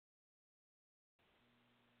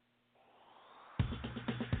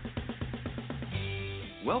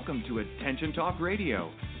Welcome to Attention Talk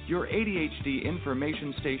Radio, your ADHD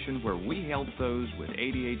information station where we help those with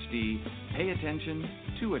ADHD pay attention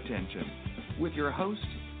to attention. With your host,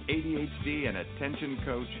 ADHD and attention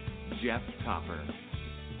coach, Jeff Copper.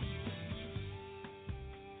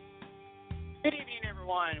 Good evening,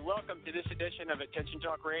 everyone. Welcome to this edition of Attention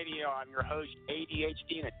Talk Radio. I'm your host,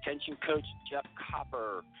 ADHD and attention coach, Jeff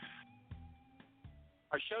Copper.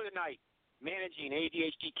 Our show tonight, Managing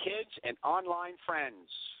ADHD Kids and Online Friends.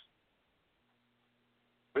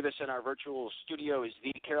 With us in our virtual studio is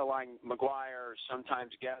the Caroline McGuire,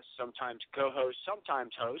 sometimes guest, sometimes co-host,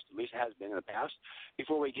 sometimes host, at least it has been in the past.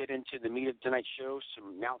 Before we get into the meat of tonight's show,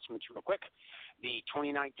 some announcements real quick. The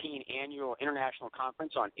 2019 Annual International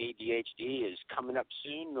Conference on ADHD is coming up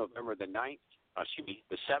soon, November the 7th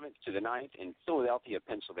to the 9th in Philadelphia,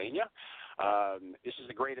 Pennsylvania. This is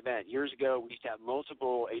a great event. Years ago, we used to have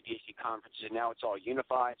multiple ADHD conferences, and now it's all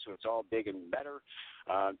unified, so it's all big and better.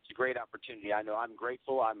 It's a great opportunity. I know I'm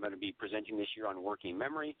grateful. I'm going to be presenting this year on working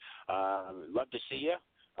memory. Love to see you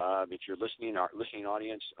if you're listening, our listening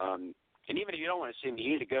audience. And even if you don't want to see me,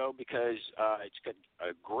 you need to go because it's got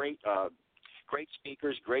a great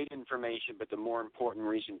speakers, great information, but the more important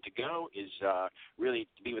reason to go is really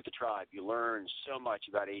to be with the tribe. You learn so much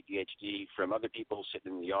about ADHD from other people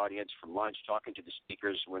sitting in the audience, from lunch, talking to the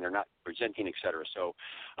speakers when they're not presenting, et cetera. So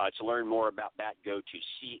to learn more about that, go to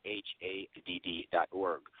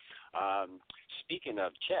chadd.org. Speaking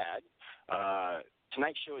of Chad,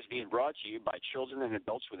 tonight's show is being brought to you by children and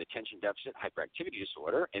adults with attention deficit hyperactivity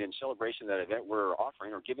disorder, and in celebration of that event, we're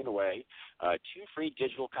offering or giving away 2 free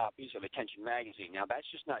digital copies of Attention Magazine. Now, that's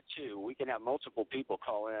just not 2. We can have multiple people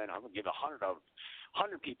call in. I'm going to give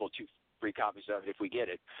 100 people 2 free copies of it if we get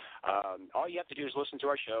it. All you have to do is listen to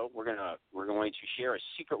our show. We're going to share a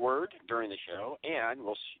secret word during the show, and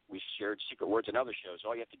we shared secret words in other shows.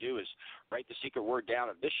 All you have to do is write the secret word down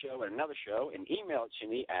of this show and another show and email it to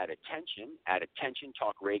me at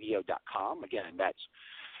attentiontalkradio.com. Again, that's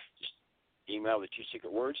just email the 2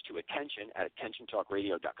 secret words to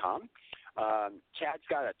attentiontalkradio.com. Chad's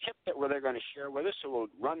got a tip that they're going to share with us, so we'll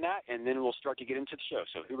run that, and then we'll start to get into the show.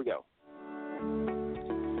 So here we go.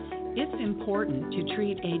 It's important to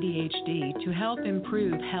treat ADHD to help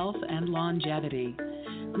improve health and longevity.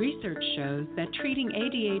 Research shows that treating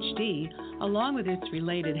ADHD, along with its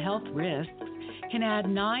related health risks, can add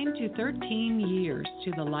 9 to 13 years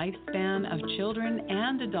to the lifespan of children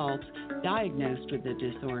and adults diagnosed with the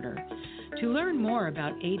disorder. To learn more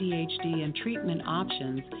about ADHD and treatment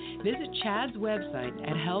options, visit Chad's website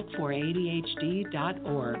at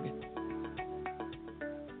helpforadhd.org.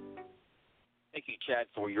 Thank you, Chad,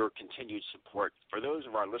 for your continued support. For those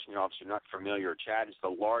of our listening audience who are not familiar, Chad is the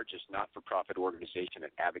largest not-for-profit organization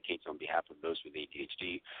that advocates on behalf of those with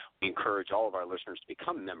ADHD. We encourage all of our listeners to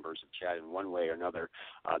become members of Chad in one way or another.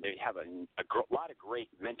 They have a lot of great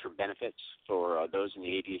mentor benefits for those in the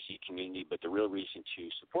ADHD community, but the real reason to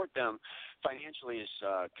support them financially is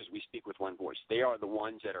because we speak with one voice. They are the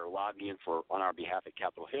ones that are lobbying on our behalf at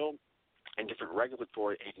Capitol Hill and different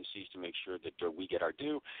regulatory agencies to make sure that we get our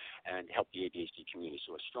due and help the ADHD community.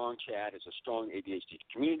 So a strong Chad is a strong ADHD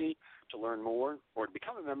community. To learn more or to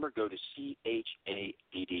become a member, go to chadd.org.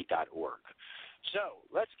 So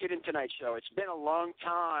let's get into tonight's show. It's been a long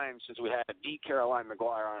time since we had the Caroline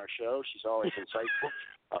McGuire on our show. She's always insightful.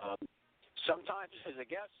 Sometimes as a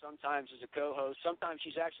guest, sometimes as a co-host, sometimes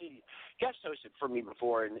she's actually guest hosted for me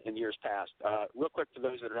before in years past. Real quick, for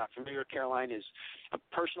those that are not familiar, Caroline is a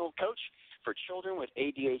personal coach for children with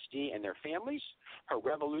ADHD and their families. Her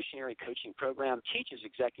revolutionary coaching program teaches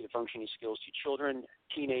executive functioning skills to children,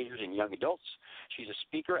 teenagers, and young adults. She's a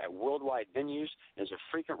speaker at worldwide venues and is a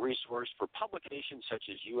frequent resource for publications such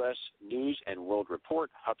as U.S. News and World Report,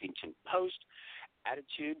 Huffington Post,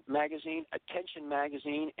 Attitude Magazine, Attention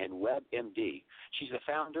Magazine, and WebMD. She's the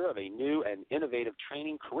founder of a new and innovative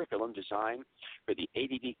training curriculum designed for the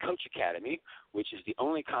ADD Coach Academy, which is the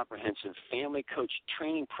only comprehensive family coach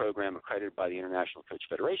training program accredited by the International Coach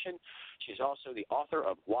Federation. She's also the author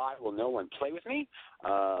of Why Will No One Play With Me?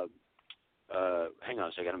 Hang on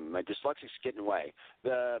a second, my dyslexics getting away.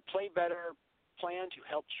 The Play Better plan to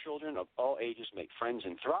help children of all ages make friends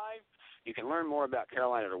and thrive. You can learn more about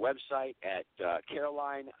Caroline at her website at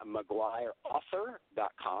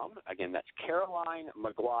CarolineMcGuireAuthor.com. Again, that's Caroline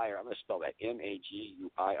McGuire. I'm going to spell that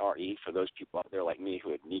MAGUIRE for those people out there like me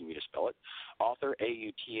who would need me to spell it. Author,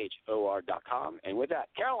 AUTHOR.com. And with that,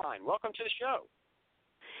 Caroline, welcome to the show.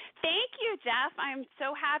 Thank you, Jeff. I'm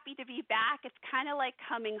so happy to be back. It's kind of like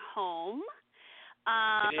coming home.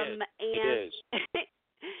 It is.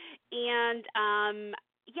 And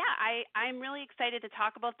yeah, I'm really excited to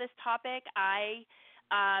talk about this topic. I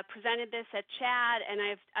presented this at CHAD, and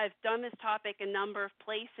I've done this topic a number of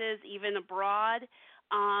places, even abroad,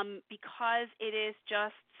 because it is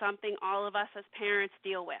just something all of us as parents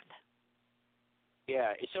deal with.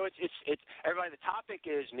 Yeah, so it's everybody. The topic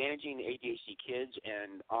is managing ADHD kids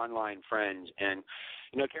and online friends. And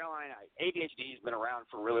Caroline, ADHD has been around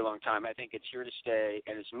for a really long time. I think it's here to stay.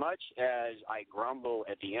 And as much as I grumble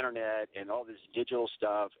at the internet and all this digital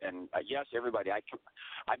stuff, and yes, everybody,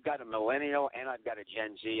 I've got a millennial and I've got a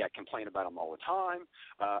Gen Z. I complain about them all the time.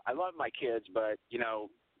 I love my kids, but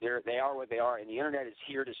they are what they are, and the internet is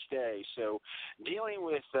here to stay. So dealing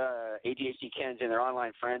with ADHD kids and their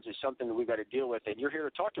online friends is something that we've got to deal with, and you're here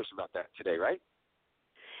to talk to us about that today, right?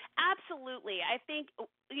 Absolutely. I think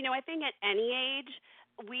at any age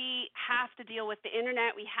we have to deal with the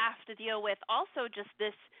internet. We have to deal with also just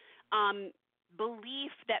this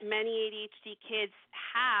belief that many ADHD kids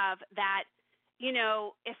have that,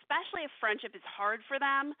 especially if friendship is hard for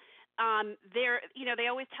them, they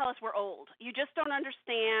always tell us we're old. You just don't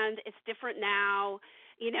understand. It's different now.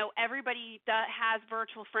 Everybody has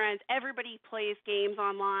virtual friends. Everybody plays games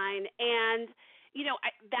online. And,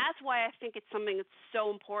 that's why I think it's something that's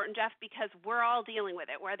so important, Jeff, because we're all dealing with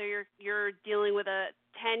it, whether you're dealing with a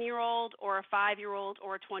 10-year-old or a 5-year-old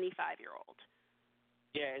or a 25-year-old.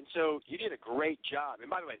 Yeah, and so you did a great job. And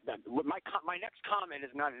by the way, my next comment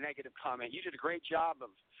is not a negative comment. You did a great job of,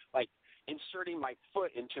 inserting my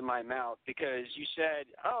foot into my mouth, because you said,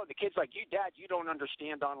 the kids like you, Dad, you don't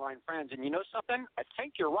understand online friends. And you know something? I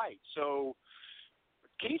think you're right. So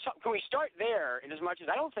can we start there? And as much as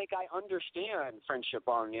I don't think I understand friendship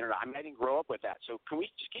on the internet, I didn't grow up with that. So can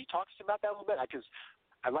you talk to us about that a little bit? Because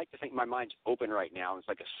I like to think my mind's open right now. It's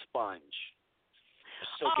like a sponge.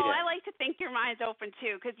 I like to think your mind's open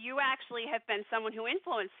too, because you actually have been someone who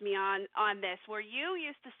influenced me on this, where you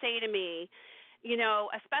used to say to me,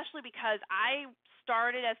 especially because I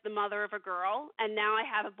started as the mother of a girl and now I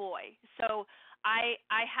have a boy. So I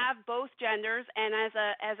have both genders, and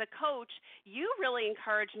as a coach, you really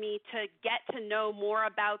encouraged me to get to know more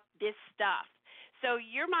about this stuff. So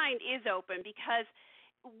your mind is open, because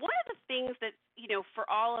one of the things that, for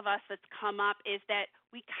all of us that's come up is that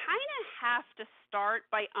we kind of have to start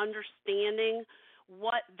by understanding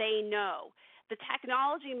what they know. The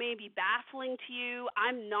technology may be baffling to you.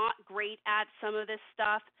 I'm not great at some of this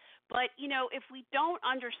stuff, but, if we don't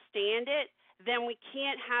understand it, then we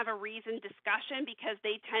can't have a reasoned discussion, because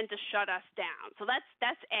they tend to shut us down. So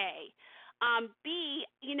that's A. B,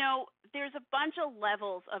 there's a bunch of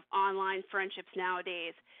levels of online friendships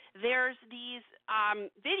nowadays. There's these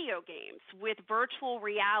video games with virtual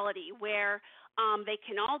reality where they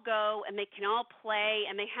can all go and they can all play,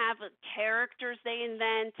 and they have characters they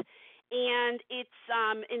invent. And it's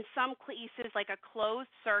in some cases like a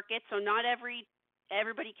closed circuit, so not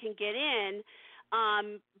everybody can get in.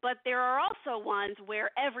 But there are also ones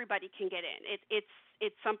where everybody can get in.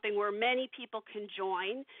 It's something where many people can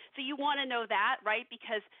join. So you want to know that, right?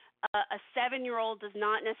 Because a 7-year-old does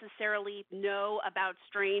not necessarily know about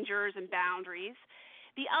strangers and boundaries.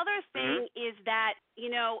 The other thing is that,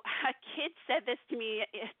 a kid said this to me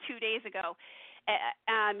 2 days ago.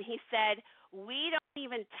 He said, we don't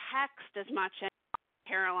even text as much anymore,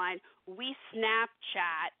 Caroline. We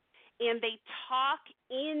Snapchat, and they talk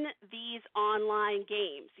in these online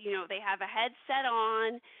games. They have a headset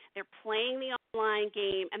on, they're playing the online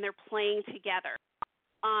game, and they're playing together.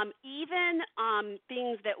 Even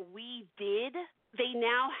things that we did, they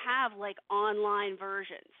now have online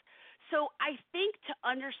versions. So I think to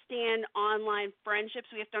understand online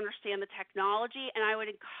friendships, we have to understand the technology, and I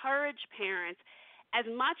would encourage parents, as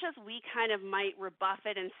much as we kind of might rebuff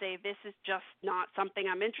it and say this is just not something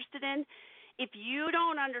I'm interested in, if you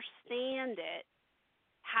don't understand it,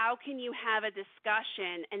 how can you have a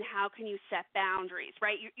discussion and how can you set boundaries,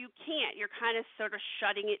 right? You can't. You're kind of sort of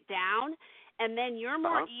shutting it down, and then you're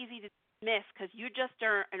more easy to dismiss because you just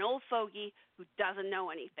are an old fogey who doesn't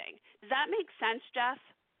know anything. Does that make sense, Jeff?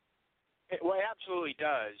 Well, it absolutely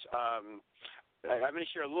does. I'm going to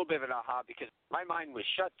share a little bit of an aha, because my mind was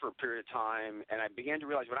shut for a period of time, and I began to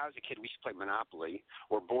realize when I was a kid we used to play Monopoly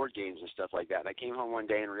or board games and stuff like that. And I came home one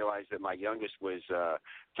day and realized that my youngest was, I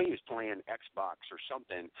think he was playing Xbox or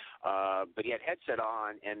something, but he had headset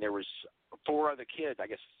on, and there was 4 other kids, I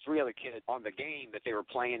guess 3 other kids on the game that they were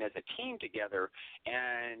playing as a team together.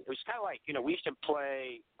 And it was kind of like, we used to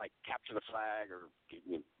play like Capture the Flag or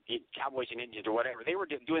Cowboys and Indians or whatever. They were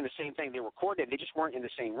doing the same thing. They were coordinated. They just weren't in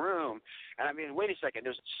the same room. And I mean, wait a second.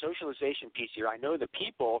 There's a socialization piece here. I know the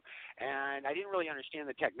people, and I didn't really understand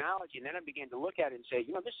the technology. And then I began to look at it and say,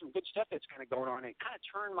 there's some good stuff that's kind of going on. And it kind of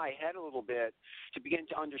turned my head a little bit to begin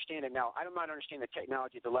to understand it. Now, I do not understand the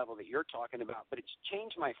technology at the level that you're talking about, but it's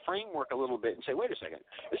changed my framework a little bit and say, wait a second,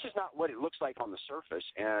 this is not what it looks like on the surface.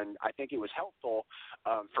 And I think it was helpful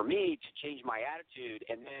for me to change my attitude.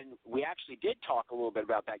 And then we actually did talk a little bit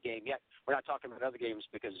about that game. Yet we're not talking about other games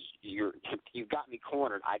because you've got me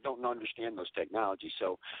cornered. I don't understand those technologies.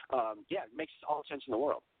 So, it makes all sense in the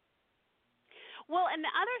world. Well, and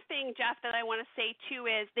the other thing, Jeff, that I want to say too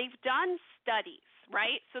is they've done studies,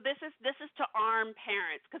 right? So this is to arm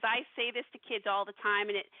parents, because I say this to kids all the time,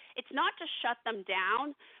 and it's not to shut them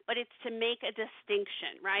down, but it's to make a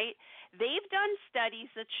distinction, right? They've done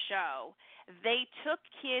studies that show they took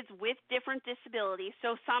kids with different disabilities,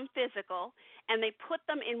 so some physical, and they put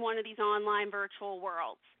them in one of these online virtual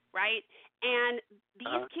worlds, right? And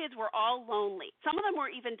these kids were all lonely. Some of them were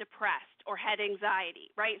even depressed or had anxiety,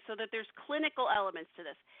 right? So that there's clinical elements to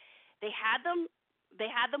this. They had them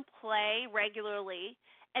play regularly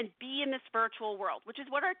and be in this virtual world, which is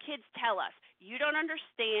what our kids tell us. You don't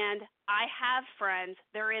understand. I have friends.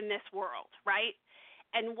 They're in this world, right?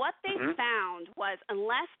 And what they found was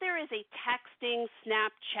unless there is a texting,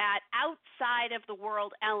 Snapchat, outside of the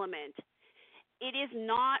world element, it is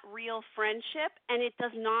not real friendship, and it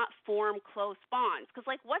does not form close bonds. Because,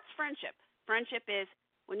 what's friendship? Friendship is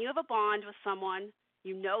when you have a bond with someone,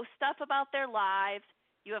 you know stuff about their lives,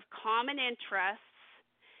 you have common interests.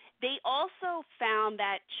 They also found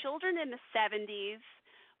that children in the 70s,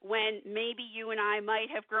 when maybe you and I might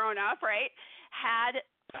have grown up, right, had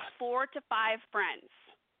 4 to 5 friends.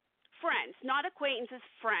 Friends, not acquaintances,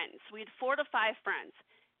 friends. We had 4 to 5 friends.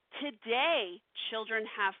 Today, children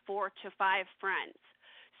have 4 to 5 friends.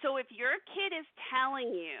 So if your kid is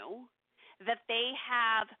telling you that they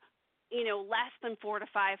have, less than 4 to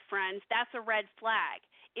 5 friends, that's a red flag.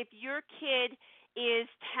 If your kid is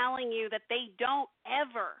telling you that they don't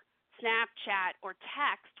ever Snapchat or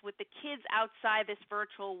text with the kids outside this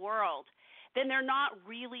virtual world, then they're not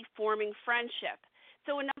really forming friendship.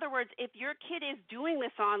 So in other words, if your kid is doing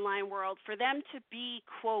this online world, for them to be,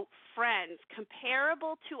 quote, friends,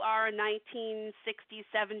 comparable to our 1960s,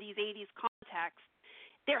 70s, 80s context,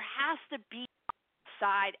 there has to be a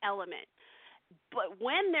side element. But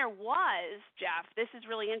when there was, Jeff, this is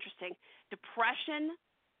really interesting, depression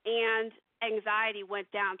and anxiety went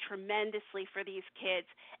down tremendously for these kids,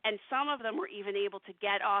 and some of them were even able to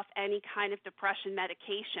get off any kind of depression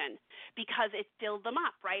medication because it filled them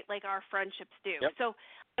up, right, like our friendships do. Yep. So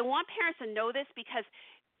I want parents to know this, because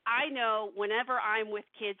I know whenever I'm with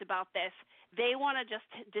kids about this, they want to just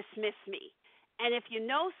dismiss me. And if you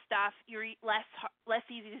know stuff, you're less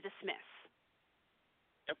easy to dismiss.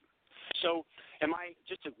 Yep. So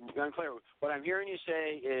just to be unclear, what I'm hearing you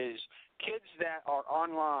say is kids that are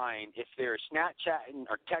online, if they're Snapchatting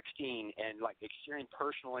or texting and sharing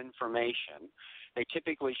personal information, they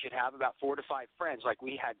typically should have about 4 to 5 friends like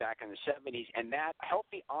we had back in the 70s, and that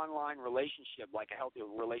healthy online relationship, like a healthy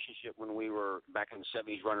relationship when we were back in the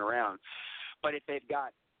 70s running around. But if they've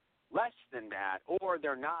got less than that, or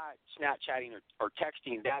they're not Snapchatting or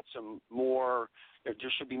texting, there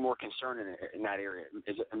should be more concern in that area.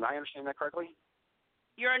 Am I understanding that correctly?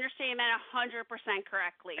 You're understanding that 100%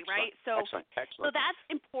 correctly, Excellent. right? So that's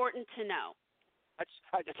important to know. I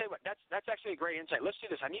tell you what, that's actually a great insight. Let's do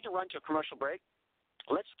this. I need to run to a commercial break.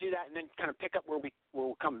 Let's do that and then kind of pick up where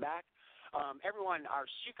we'll come back. Everyone, our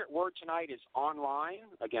secret word tonight is online.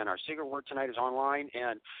 Again, our secret word tonight is online,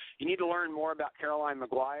 and you need to learn more about Caroline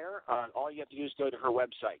Maguire. All you have to do is go to her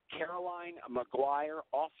website,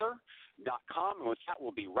 CarolineMaguireAuthor.com, and with that,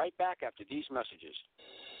 we'll be right back after these messages.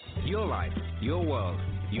 Your life, your world,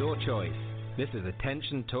 your choice. This is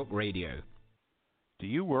Attention Talk Radio. Do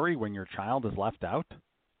you worry when your child is left out?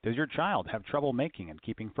 Does your child have trouble making and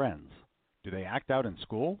keeping friends? Do they act out in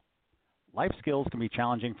school? Life skills can be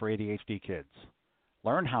challenging for ADHD kids.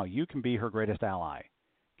 Learn how you can be her greatest ally.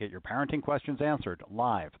 Get your parenting questions answered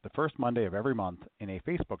live the first Monday of every month in a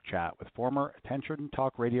Facebook chat with former Attention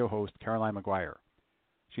Talk Radio host Caroline Maguire.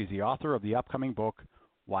 She's the author of the upcoming book,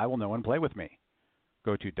 Why Will No One Play With Me?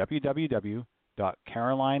 Go to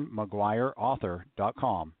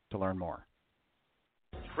www.CarolineMaguireAuthor.com to learn more.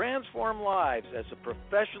 Transform lives as a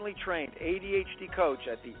professionally trained ADHD coach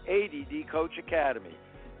at the ADD Coach Academy.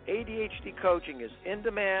 ADHD coaching is in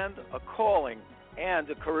demand, a calling, and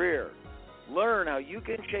a career. Learn how you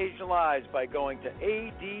can change lives by going to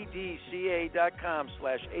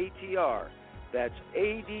addca.com/ATR. That's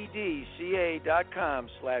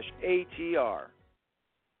addca.com/ATR.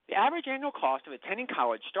 The average annual cost of attending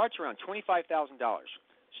college starts around $25,000.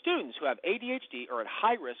 Students who have ADHD are at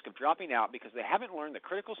high risk of dropping out because they haven't learned the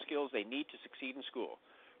critical skills they need to succeed in school.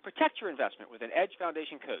 Protect your investment with an Edge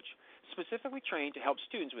Foundation coach, specifically trained to help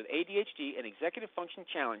students with ADHD and executive function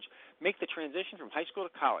challenge make the transition from high school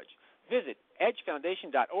to college. Visit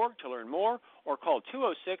edgefoundation.org to learn more or call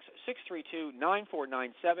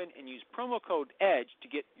 206-632-9497 and use promo code EDGE to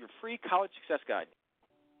get your free college success guide.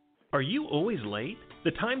 Are you always late?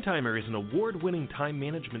 The Time Timer is an award-winning time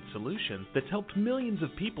management solution that's helped millions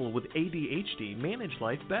of people with ADHD manage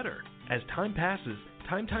life better. As time passes,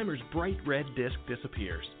 Time Timer's bright red disc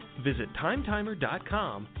disappears. Visit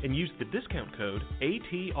timetimer.com and use the discount code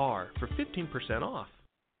ATR for 15% off.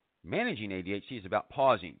 Managing ADHD is about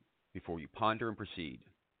pausing before you ponder and proceed.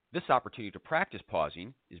 This opportunity to practice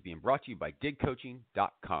pausing is being brought to you by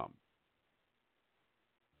digcoaching.com.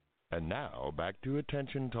 And now, back to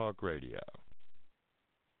Attention Talk Radio.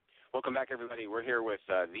 Welcome back, everybody. We're here with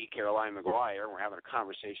the Caroline McGuire. We're having a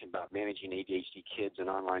conversation about managing ADHD kids and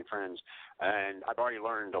online friends. And I've already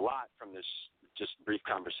learned a lot from this just brief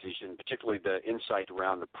conversation, particularly the insight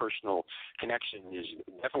around the personal connection is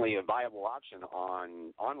definitely a viable option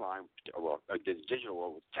online,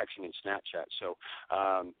 digital with texting and Snapchat. So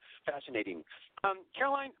fascinating.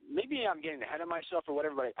 Caroline, maybe I'm getting ahead of myself or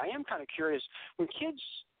whatever, but I am kind of curious. When kids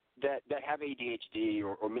that have ADHD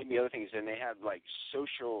or maybe other things, and they have like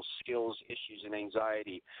social skills issues and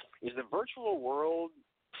anxiety, is the virtual world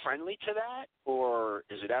friendly to that, or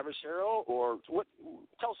is it adversarial, or what?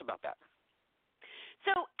 Tell us about that.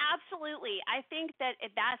 So absolutely. I think that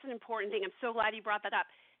that's an important thing. I'm so glad you brought that up.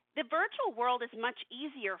 The virtual world is much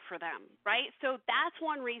easier for them, right? So that's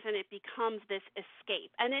one reason it becomes this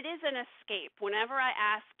escape. And it is an escape. Whenever I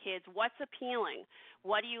ask kids, what's appealing?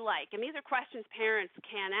 What do you like? And these are questions parents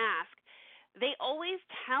can ask. They always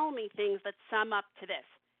tell me things that sum up to this.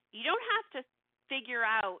 You don't have to figure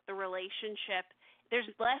out the relationship. There's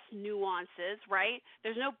less nuances, right?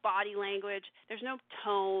 There's no body language. There's no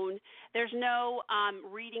tone. There's no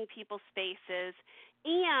reading people's faces.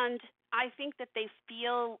 And I think that they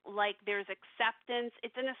feel like there's acceptance.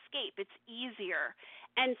 It's an escape. It's easier.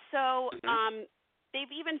 And so they've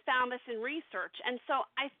even found this in research. And so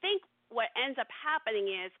I think what ends up happening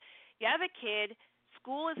is you have a kid,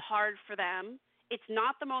 school is hard for them. It's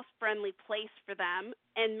not the most friendly place for them,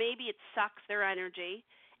 and maybe it sucks their energy.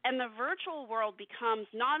 And the virtual world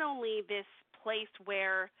becomes not only this place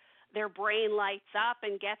where their brain lights up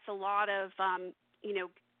and gets a lot of,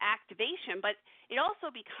 activation, but it also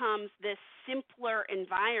becomes this simpler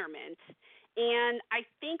environment. And I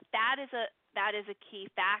think that is a key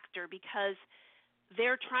factor because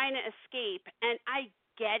they're trying to escape. And I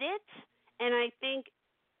get it, and I think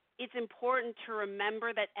it's important to remember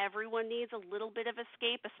that everyone needs a little bit of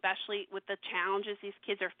escape, especially with the challenges these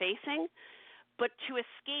kids are facing. But to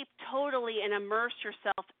escape totally and immerse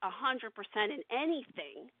yourself 100% in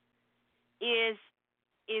anything is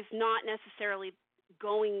not necessarily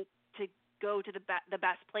going to go to the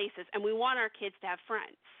best places. And we want our kids to have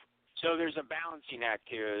friends. So there's a balancing act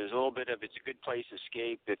here. There's a little bit of it's a good place to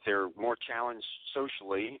escape. If they're more challenged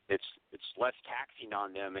socially, it's less taxing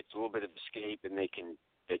on them. It's a little bit of escape, and they can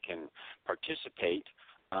participate.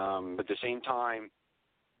 But at the same time,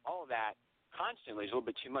 all of that constantly is a little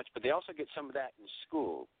bit too much. But they also get some of that in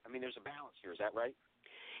school. I mean, there's a balance here. Is that right?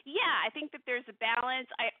 Yeah, I think that there's a balance.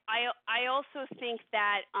 I also think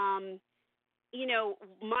that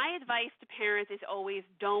my advice to parents is always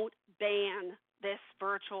don't ban this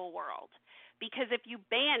virtual world, because if you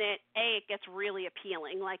ban it, A, it gets really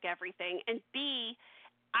appealing like everything, and B,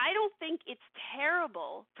 I don't think it's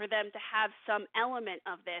terrible for them to have some element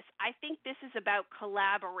of this. I think this is about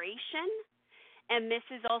collaboration, and this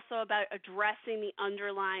is also about addressing the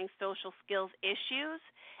underlying social skills issues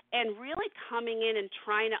and really coming in and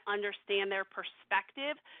trying to understand their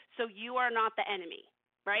perspective so you are not the enemy,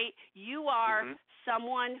 right? You are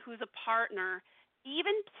someone who's a partner.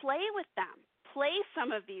 Even play with them. Play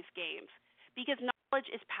some of these games because knowledge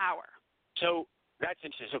is power. So that's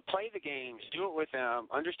interesting. So play the games, do it with them,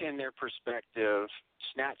 understand their perspective,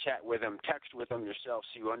 Snapchat with them, text with them yourself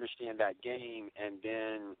so you understand that game, and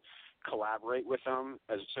then collaborate with them.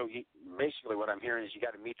 Basically what I'm hearing is you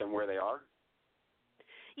got to meet them where they are.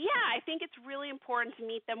 Yeah, I think it's really important to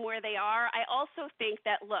meet them where they are. I also think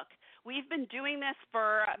that, look, we've been doing this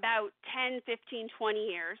for about 10, 15, 20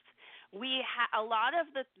 years. A lot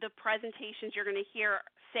of the presentations you're going to hear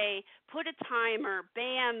say, put a timer,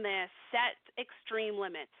 ban this, set extreme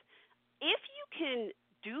limits. If you can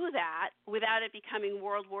do that without it becoming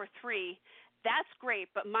World War III, that's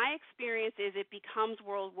great. But my experience is it becomes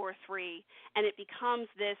World War III, and it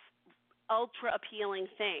becomes this ultra appealing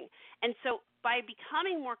thing. And so by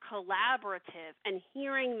becoming more collaborative and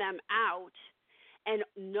hearing them out and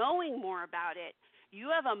knowing more about it, you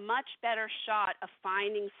have a much better shot of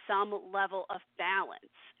finding some level of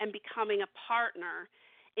balance and becoming a partner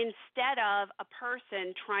instead of a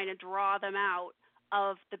person trying to draw them out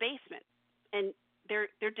of the basement. And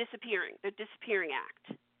they're disappearing. They're disappearing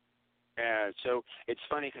act. Yeah, so it's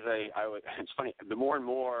funny because it's funny. The more and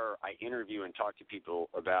more I interview and talk to people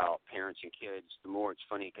about parents and kids, the more it's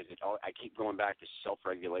funny because I keep going back to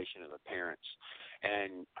self-regulation of the parents.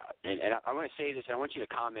 And I want to say this, and I want you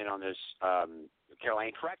to comment on this,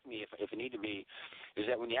 Caroline. Correct me if it need to be. Is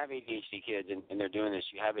that when you have ADHD kids and they're doing this,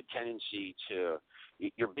 you have a tendency to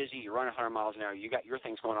you're busy, you run 100 miles an hour, you got your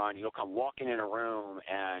things going on, you'll come walking in a room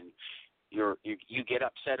and you get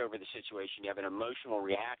upset over the situation. You have an emotional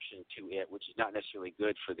reaction to it, which is not necessarily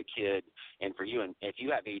good for the kid and for you. And if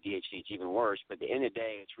you have ADHD, it's even worse. But at the end of the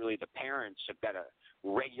day, it's really the parents have got to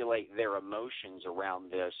regulate their emotions around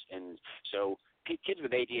this. And so kids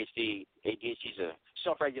with ADHD is a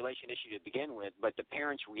self-regulation issue to begin with, but the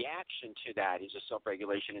parents' reaction to that is a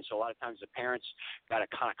self-regulation. And so a lot of times the parents got to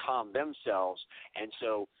kind of calm themselves. And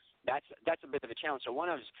so that's a bit of a challenge. So one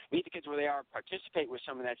of us, meet the kids where they are, participate with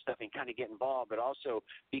some of that stuff and kind of get involved, but also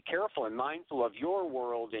be careful and mindful of your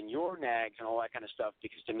world and your nags and all that kind of stuff,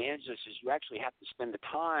 because to manage this is you actually have to spend the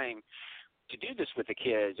time to do this with the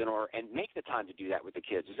kids and make the time to do that with the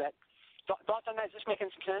kids. Is that thoughts on that? Is this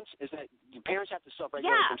making some sense? Is that the parents have to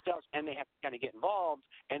self-regulate themselves and they have to kind of get involved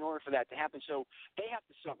in order for that to happen. So they have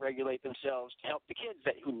to self-regulate themselves to help the kids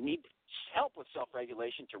who need help with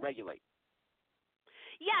self-regulation to regulate.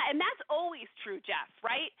 Yeah, and that's always true, Jeff,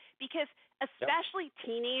 right? Because especially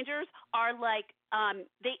teenagers are like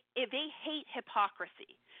they hate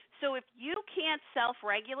hypocrisy. So if you can't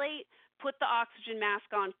self-regulate, put the oxygen mask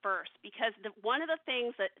on first, because one of the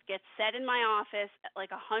things that gets said in my office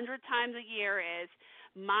like 100 times a year is,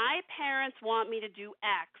 my parents want me to do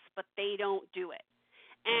X, but they don't do it.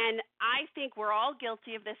 And I think we're all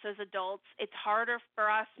guilty of this as adults. It's harder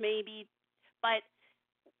for us maybe, but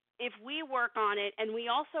if we work on it, and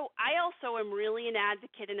I also am really an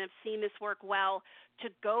advocate, and have seen this work well,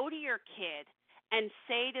 to go to your kid and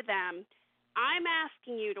say to them, I'm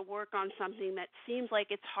asking you to work on something that seems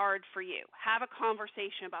like it's hard for you. Have a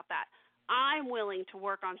conversation about that. I'm willing to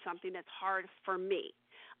work on something that's hard for me.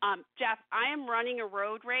 Jeff, I am running a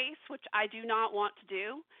road race, which I do not want to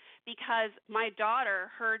do, because my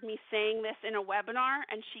daughter heard me saying this in a webinar,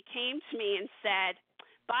 and she came to me and said,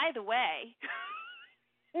 by the way,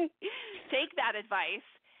 take that advice.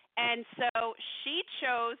 And so she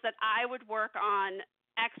chose that I would work on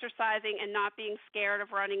exercising and not being scared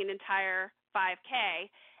of running an entire 5K.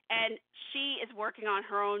 And she is working on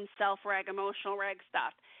her own self-reg, emotional reg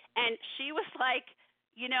stuff. And she was like,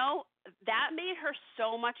 that made her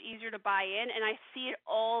so much easier to buy in. And I see it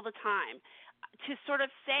all the time, to sort of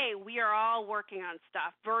say we are all working on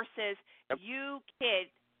stuff versus you kid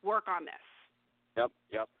work on this. Yep.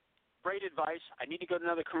 Great advice. I need to go to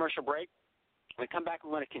another commercial break. When we come back, we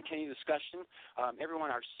want to continue the discussion. Everyone,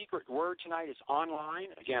 our secret word tonight is online.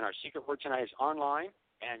 Again, our secret word tonight is online.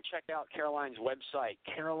 And check out Caroline's website,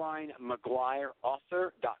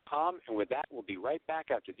 CarolineMcGuireAuthor.com. And with that, we'll be right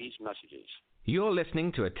back after these messages. You're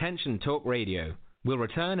listening to Attention Talk Radio. We'll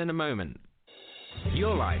return in a moment.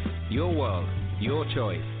 Your life, your world, your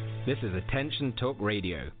choice. This is Attention Talk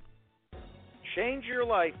Radio. Change your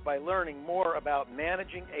life by learning more about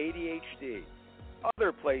managing ADHD.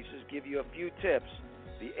 Other places give you a few tips.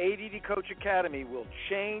 The ADD Coach Academy will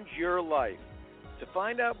change your life. To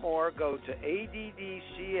find out more, go to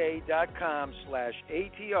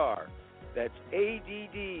addca.com/ATR. That's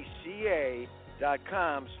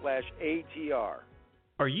addca.com/ATR.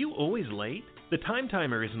 Are you always late? The Time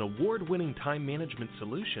Timer is an award-winning time management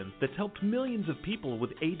solution that's helped millions of people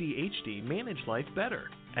with ADHD manage life better.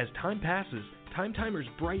 As time passes, Time Timer's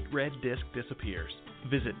bright red disc disappears.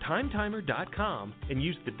 Visit timetimer.com and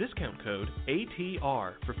use the discount code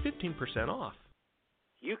ATR for 15% off.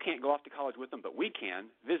 You can't go off to college with them, but we can.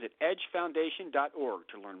 Visit edgefoundation.org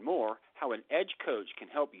to learn more how an EDGE coach can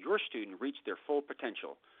help your student reach their full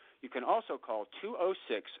potential. You can also call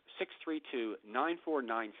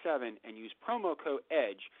 206-632-9497 and use promo code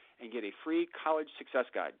EDGE and get a free college success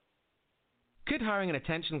guide. Could hiring an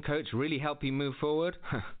attention coach really help you move forward?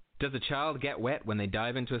 Does a child get wet when they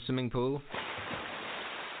dive into a swimming pool?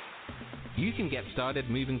 You can get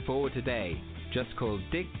started moving forward today. Just call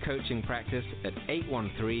Dig Coaching Practice at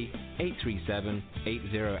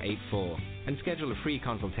 813-837-8084 and schedule a free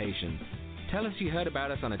consultation. Tell us you heard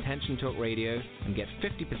about us on Attention Talk Radio and get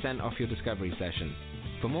 50% off your discovery session.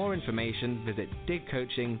 For more information, visit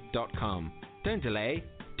digcoaching.com. Don't delay,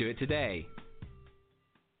 do it today.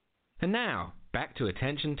 And now, back to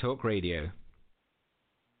Attention Talk Radio.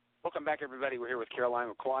 Welcome back, everybody. We're here with Caroline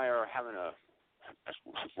McGuire having a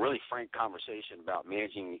really frank conversation about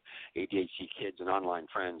managing ADHD kids and online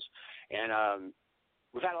friends. And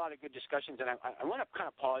we've had a lot of good discussions, and I want to kind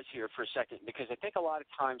of pause here for a second because I think a lot of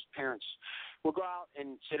times parents will go out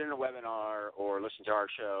and sit in a webinar or listen to our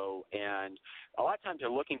show, and a lot of times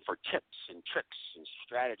they're looking for tips and tricks and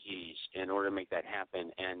strategies in order to make that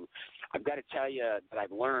happen. And I've got to tell you that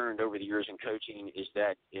I've learned over the years in coaching is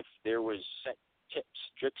that if there was set tips,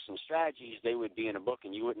 tricks, and strategies, they would be in a book,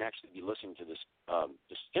 and you wouldn't actually be listening to this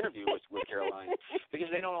interview with Caroline because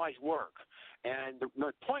they don't always work. And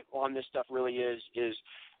the point on this stuff really is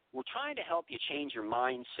we're trying to help you change your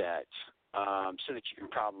mindset so that you can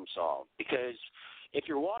problem solve. Because if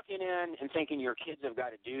you're walking in and thinking your kids have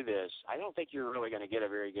got to do this, I don't think you're really going to get a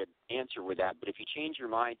very good answer with that. But if you change your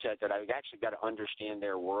mindset that I've actually got to understand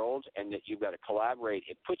their world and that you've got to collaborate,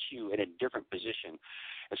 it puts you in a different position.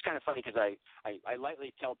 It's kind of funny because I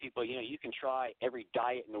lightly tell people, you can try every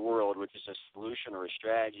diet in the world, which is a solution or a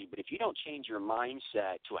strategy, but if you don't change your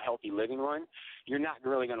mindset to a healthy living one, you're not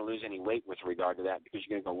really going to lose any weight with regard to that because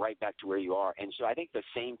you're going to go right back to where you are. And so I think the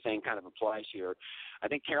same thing kind of applies here. I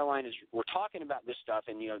think Caroline we're talking about this stuff,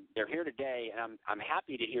 and they're here today, and I'm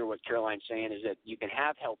happy to hear what Caroline's saying is that you can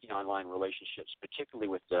have healthy online relationships, particularly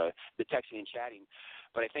with the texting and chatting.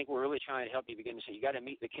 But I think we're really trying to help you begin to say you got to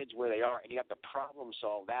meet the kids where they are, and you have to problem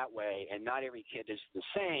solve that way. And not every kid is the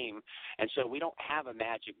same, and so we don't have a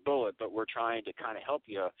magic bullet, but we're trying to kind of help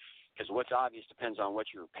you. Because what's obvious depends on what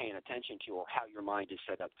you're paying attention to or how your mind is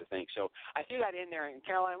set up to think. So I threw that in there. And,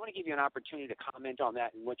 Caroline, I want to give you an opportunity to comment on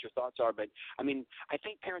that and what your thoughts are. But, I mean, I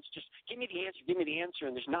think parents just give me the answer,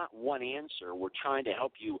 and there's not one answer. We're trying to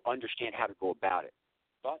help you understand how to go about it.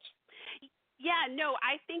 Thoughts? Yeah, no,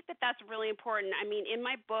 I think that that's really important. I mean, in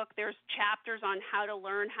my book, there's chapters on how to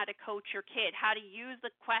learn how to coach your kid, how to use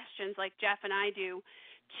the questions like Jeff and I do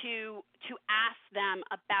to ask them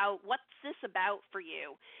about what's this about for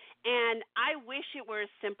you. And I wish it were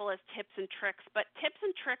as simple as tips and tricks, but tips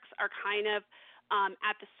and tricks are kind of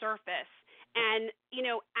at the surface. And,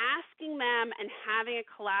 asking them and having a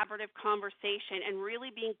collaborative conversation and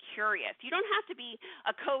really being curious. You don't have to be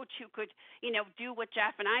a coach who could, do what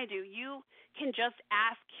Jeff and I do. You can just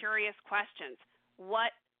ask curious questions.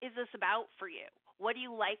 What is this about for you? What do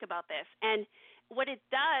you like about this? And what it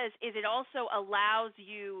does is it also allows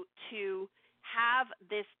you to have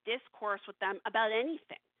this discourse with them about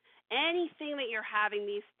anything that you're having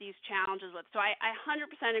these challenges with. So I 100%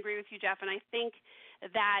 agree with you, Jeff, and I think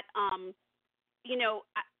that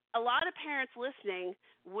a lot of parents listening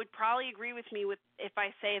would probably agree with me if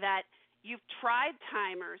I say that you've tried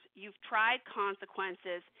timers, you've tried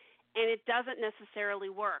consequences, and it doesn't necessarily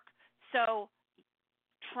work. So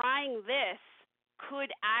trying this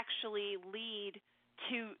could actually lead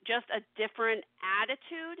to just a different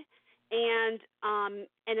attitude and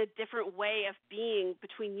a different way of being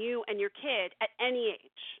between you and your kid at any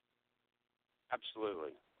age.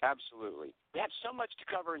 Absolutely. Absolutely. We have so much to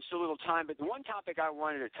cover in so little time, but the one topic I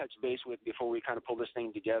wanted to touch base with before we kind of pull this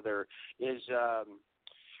thing together is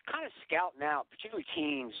kind of scouting out, particularly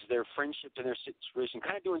teens, their friendships and their situation,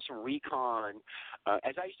 kind of doing some recon.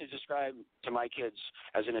 As I used to describe to my kids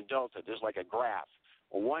as an adult, that there's like a graph.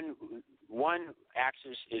 One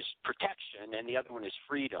axis is protection, and the other one is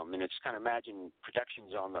freedom. And it's kind of imagine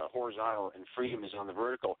protection's on the horizontal and freedom is on the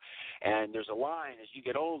vertical. And there's a line as you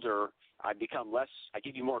get older. I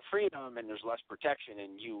give you more freedom, and there's less protection,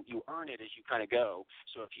 and you earn it as you kind of go.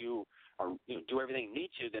 So if you are do everything you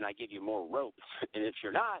need to, then I give you more rope, and if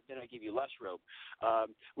you're not, then I give you less rope.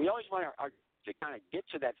 We always want our to kind of get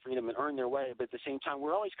to that freedom and earn their way, but at the same time,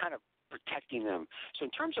 we're always kind of protecting them. So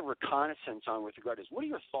in terms of reconnaissance with regard to this, what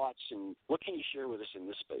are your thoughts, and what can you share with us in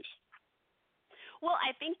this space? Well,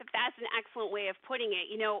 I think that's an excellent way of putting it.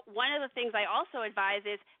 One of the things I also advise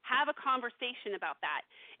is have a conversation about that.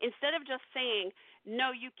 Instead of just saying,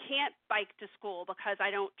 no, you can't bike to school because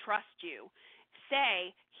I don't trust you,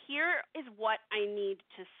 say, here is what I need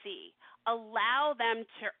to see. Allow them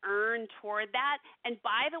to earn toward that. And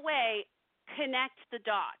by the way, connect the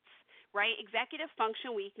dots. Right? Executive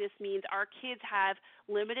function weakness means our kids have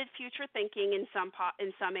limited future thinking in some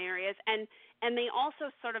areas, and they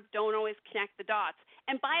also sort of don't always connect the dots.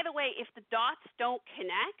 And by the way, if the dots don't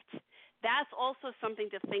connect, that's also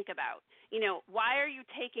something to think about. Why are you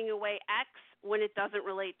taking away X when it doesn't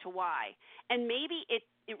relate to Y? And maybe it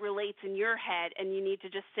relates in your head, and you need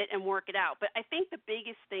to just sit and work it out. But I think the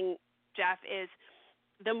biggest thing, Jeff, is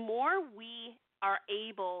the more we are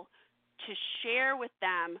able to share with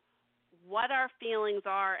them what our feelings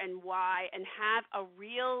are and why, and have a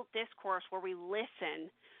real discourse where we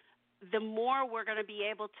listen, the more we're going to be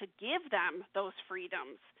able to give them those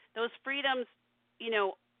freedoms. Those freedoms,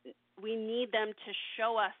 we need them to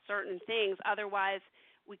show us certain things. Otherwise,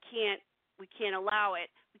 we can't allow it.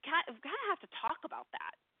 We kind of have to talk about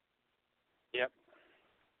that. Yep.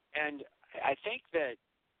 And I think that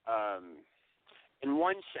in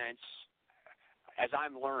one sense, as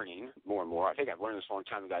I'm learning more and more, I think I've learned this a long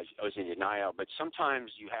time ago, I was in denial, but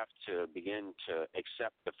sometimes you have to begin to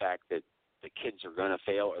accept the fact that the kids are going to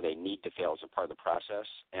fail or they need to fail as a part of the process,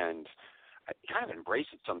 and I kind of embrace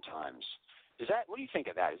it sometimes. What do you think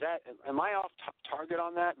of that? Am I off target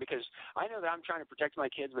on that? Because I know that I'm trying to protect my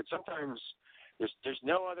kids, but sometimes there's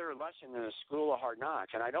no other lesson than a school of hard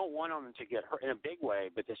knocks, and I don't want them to get hurt in a big way.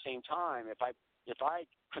 But at the same time, if I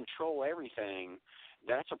control everything,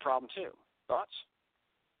 that's a problem too. Thoughts?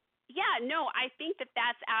 Yeah, no, I think that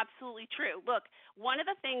that's absolutely true. Look, one of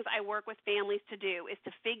the things I work with families to do is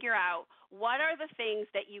to figure out what are the things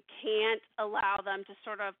that you can't allow them to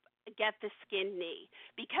sort of get the skin knee,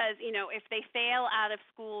 because if they fail out of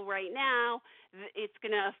school right now, it's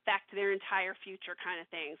going to affect their entire future kind of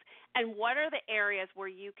things. And what are the areas where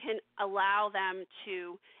you can allow them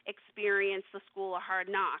to experience the school of hard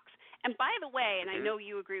knocks? And by the way, and I know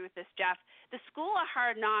you agree with this, Jeff, the school of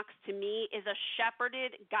hard knocks to me is a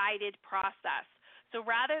shepherded, guided process. So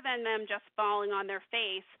rather than them just falling on their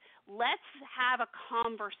face, let's have a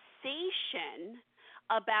conversation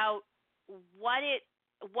about what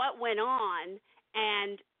went on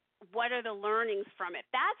and what are the learnings from it.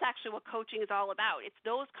 That's actually what coaching is all about. It's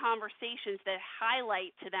those conversations that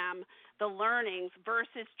highlight to them the learnings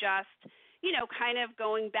versus just, kind of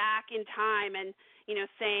going back in time and,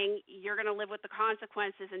 saying you're going to live with the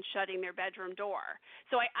consequences and shutting their bedroom door.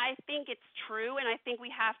 So I think it's true, and I think we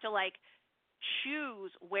have to,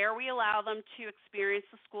 choose where we allow them to experience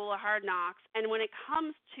the school of hard knocks. And when it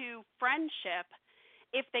comes to friendship,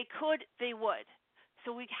 if they could, they would.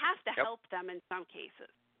 So we have to help them in some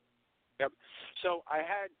cases. Yep. So I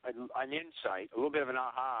had an insight, a little bit of an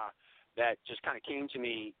aha that just kind of came to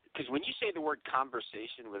me, because when you say the word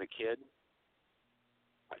conversation with a kid,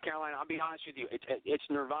 Caroline, I'll be honest with you, it's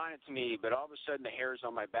nirvana to me, but all of a sudden the hairs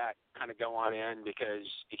on my back kind of go on in, because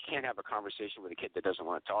you can't have a conversation with a kid that doesn't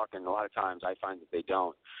want to talk, and a lot of times I find that they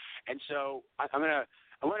don't. And so I want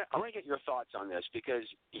to get your thoughts on this, because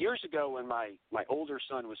years ago when my older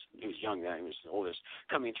son he was young then, he was the oldest,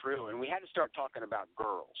 coming through, and we had to start talking about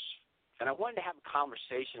girls. And I wanted to have a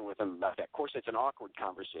conversation with him about that. Of course, it's an awkward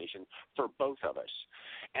conversation for both of us.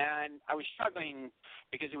 And I was struggling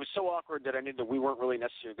because it was so awkward that I knew that we weren't really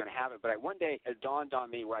necessarily going to have it. But one day it dawned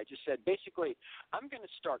on me where I just said, basically, I'm going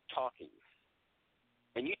to start talking,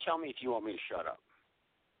 and you tell me if you want me to shut up.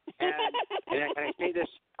 And I say this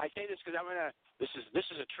because this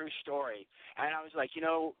is a true story. And I was like,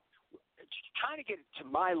 trying to get to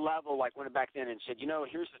my level, went back then and said,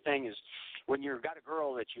 here's the thing is, when you've got a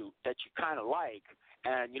girl that you kind of like,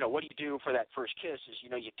 and what do you do for that first kiss is,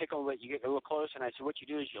 you tickle it, you get a little close, and I said, what you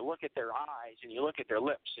do is you look at their eyes and you look at their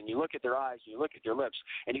lips, and you look at their eyes and you look at their lips,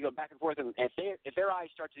 and you go back and forth, and if their eyes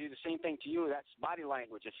start to do the same thing to you, that's body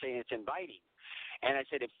language. It's saying it's inviting. And I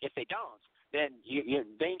said, if they don't, then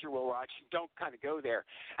danger will watch. Don't kind of go there.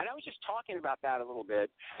 And I was just talking about that a little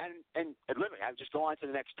bit, and literally I would just go on to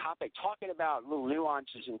the next topic, talking about little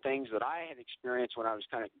nuances and things that I had experienced when I was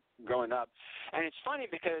kind of growing up. And it's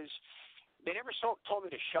funny because they never told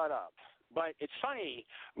me to shut up. But it's funny,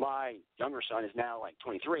 my younger son is now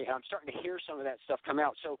 23, and I'm starting to hear some of that stuff come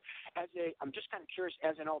out. So I'm just kind of curious,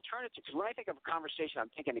 as an alternative, because when I think of a conversation,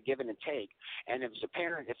 I'm thinking of give and take. And as a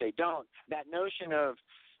parent, if they don't, that notion of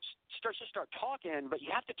start talking, but you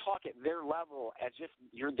have to talk at their level as if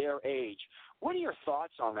you're their age. What are your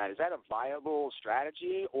thoughts on that? Is that a viable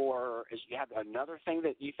strategy, or is you have another thing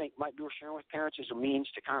that you think might be worth sharing with parents as a means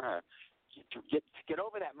to kind of get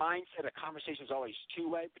over that mindset of conversation is always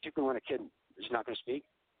two-way, particularly when a kid is not going to speak?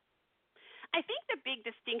 I think the big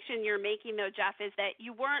distinction you're making, though, Jeff, is that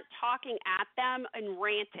you weren't talking at them and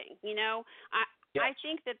ranting. I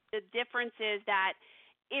think that the difference is that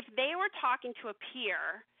if they were talking to a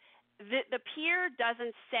peer, the peer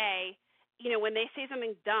doesn't say, when they say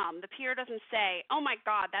something dumb, the peer doesn't say, oh, my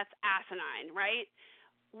God, that's asinine, right?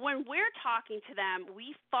 When we're talking to them,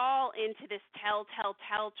 we fall into this tell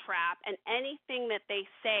trap, and anything that they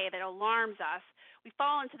say that alarms us, we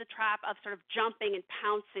fall into the trap of sort of jumping and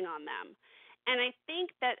pouncing on them. And I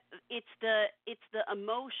think that it's the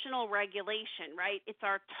emotional regulation, right? It's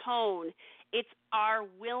our tone. It's our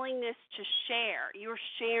willingness to share. You're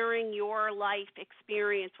sharing your life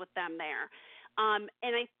experience with them there. And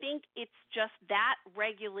I think it's just that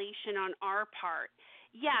regulation on our part.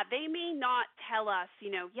 Yeah, they may not tell us,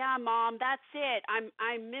 yeah, Mom, that's it. I'm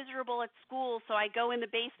miserable at school, so I go in the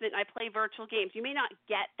basement and I play virtual games. You may not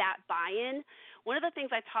get that buy-in. One of the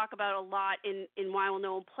things I talk about a lot in Why Will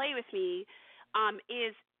No One Play With Me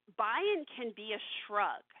is buy-in can be a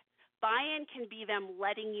shrug. Buy-in can be them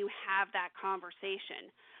letting you have that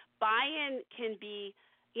conversation. Buy-in can be,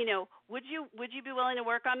 would you be willing to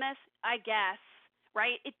work on this? I guess,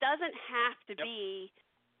 right? It doesn't have to be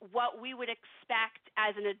what we would expect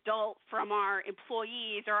as an adult from our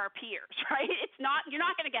employees or our peers, right? It's not. You're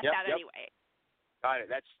not going to get that anyway. Got it.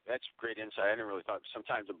 That's great insight. I never really thought.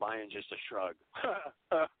 Sometimes a buy-in just a shrug.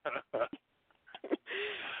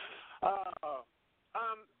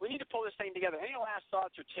 We need to pull this thing together. Any last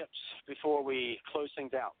thoughts or tips before we close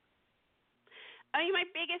things out? My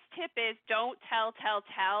biggest tip is don't tell.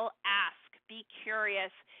 Ask. Be curious.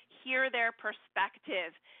 Hear their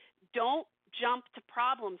perspective. Don't jump to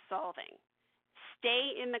problem solving.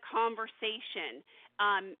 Stay in the conversation.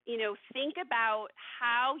 Think about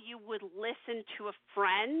how you would listen to a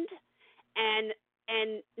friend, and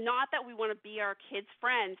not that we want to be our kids'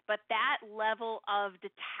 friends, but that level of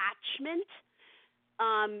detachment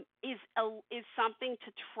is something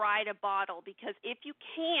to try to bottle, because if you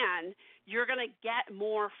can, you're going to get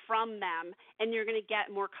more from them and you're going to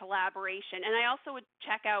get more collaboration. And I also would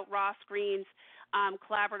check out Ross Green's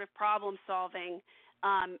collaborative problem solving.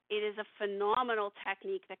 It is a phenomenal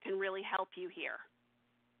technique that can really help you here.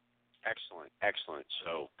 Excellent.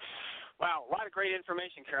 So, wow, a lot of great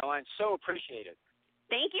information, Caroline. So appreciate it.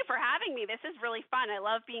 Thank you for having me. This is really fun. I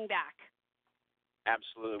love being back.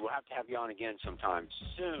 Absolutely. We'll have to have you on again sometime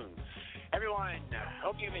soon. Everyone,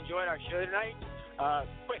 hope you've enjoyed our show tonight.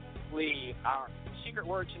 Quickly, our secret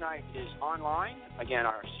word tonight is online. Again,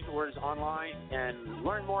 our secret word is online. And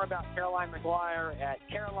learn more about Caroline McGuire at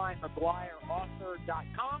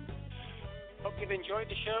CarolineMcGuireAuthor.com. Hope you've enjoyed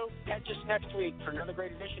the show. Catch us next week for another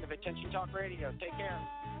great edition of Attention Talk Radio. Take care.